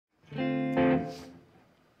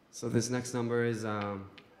So this next number is, I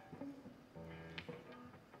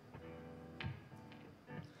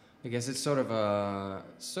guess it's sort of a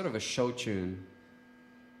show tune,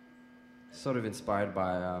 sort of inspired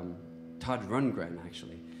by Todd Rundgren,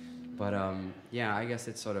 actually. But yeah, I guess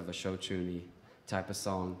it's sort of a show tune-y type of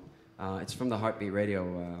song. It's from the Heartbeat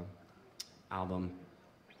Radio album,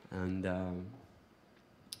 and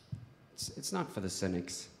it's not for the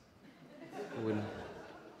cynics.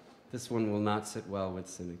 This one will not sit well with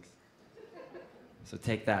cynics. So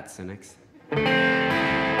take that, cynics.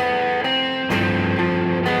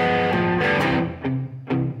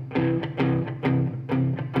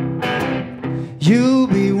 You'll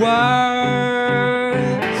be words,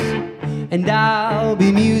 and I'll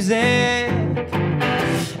be music.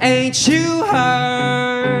 Ain't you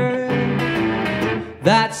heard?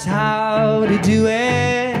 That's how to do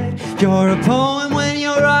it. You're a poem when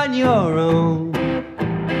you're on your own.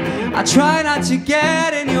 I try not to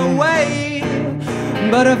get in your way,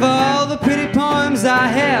 but of all the pretty poems I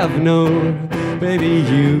have known, baby,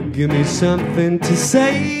 you give me something to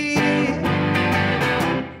say.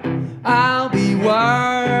 I'll be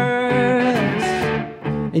words,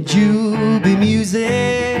 and you'll be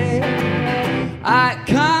music. I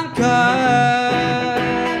conquer,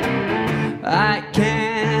 I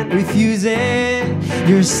can't refuse it.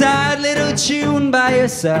 You're a sad little tune by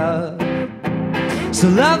yourself, so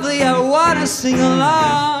lovely I wanna sing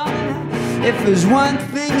along. If there's one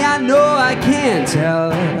thing I know I can't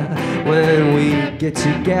tell, when we get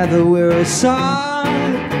together we're a song.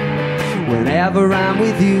 Whenever I'm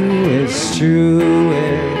with you, it's true.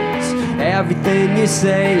 It's everything you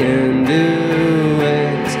say and do.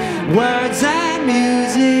 It's words and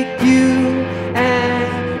music, you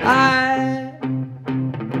and I.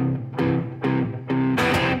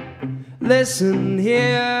 Listen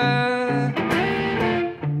here,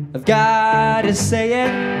 I've got to say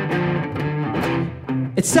it.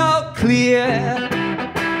 It's so clear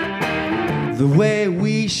the way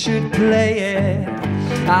we should play it.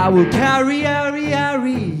 I will carry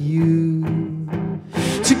you.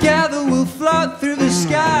 Together we'll float through the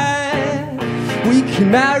sky. We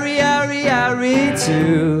can marry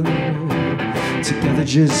too. Together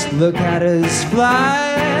just look at us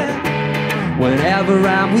fly. Whenever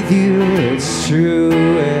I'm with you, it's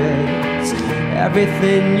true. It's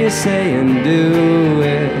everything you say and do.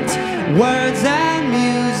 It's words and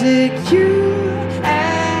music, you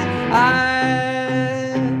and I.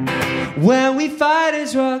 When we fight,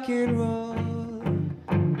 it's rock and roll.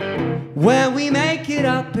 When we make it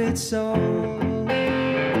up, it's soul.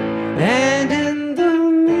 And in the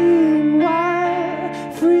meanwhile,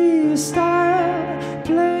 freestyle,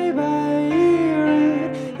 play by ear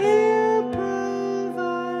and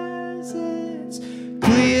improvise. It's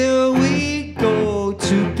clear we go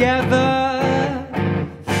together.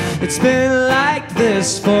 It's been like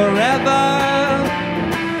this forever.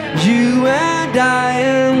 You and I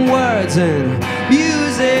in words and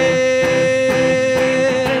music.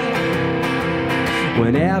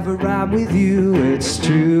 Whenever I'm with you, it's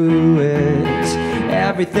true. It's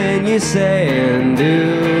everything you say and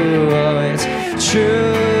do. Oh, it's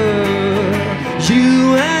true.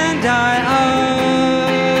 You and I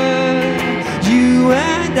are. You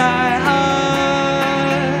and I are.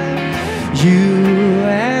 You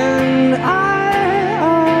and I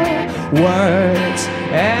are words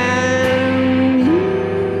and you.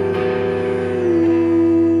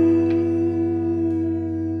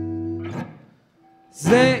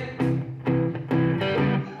 Say.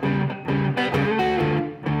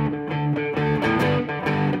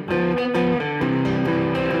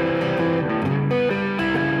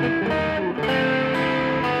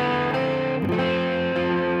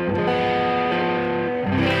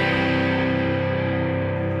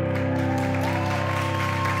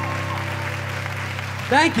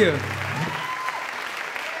 Thank you.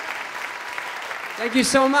 Thank you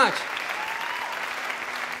so much.